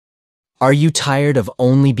Are you tired of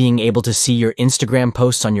only being able to see your Instagram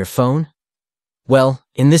posts on your phone? Well,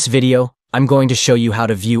 in this video, I'm going to show you how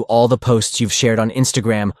to view all the posts you've shared on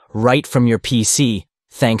Instagram right from your PC,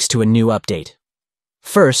 thanks to a new update.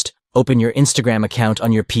 First, open your Instagram account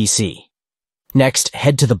on your PC. Next,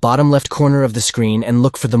 head to the bottom left corner of the screen and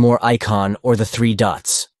look for the More icon or the three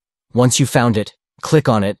dots. Once you've found it, click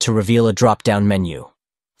on it to reveal a drop-down menu.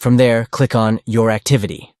 From there, click on Your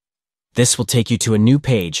Activity. This will take you to a new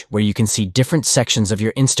page where you can see different sections of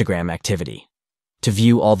your Instagram activity. To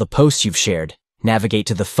view all the posts you've shared, navigate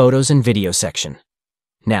to the Photos and Video section.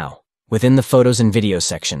 Now, within the Photos and Video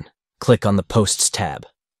section, click on the Posts tab.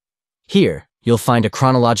 Here, you'll find a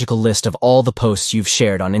chronological list of all the posts you've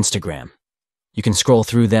shared on Instagram. You can scroll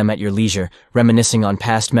through them at your leisure, reminiscing on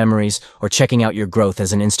past memories or checking out your growth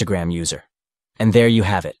as an Instagram user. And there you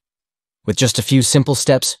have it. With just a few simple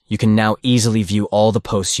steps, you can now easily view all the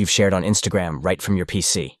posts you've shared on Instagram right from your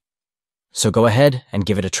PC. So go ahead and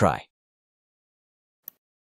give it a try.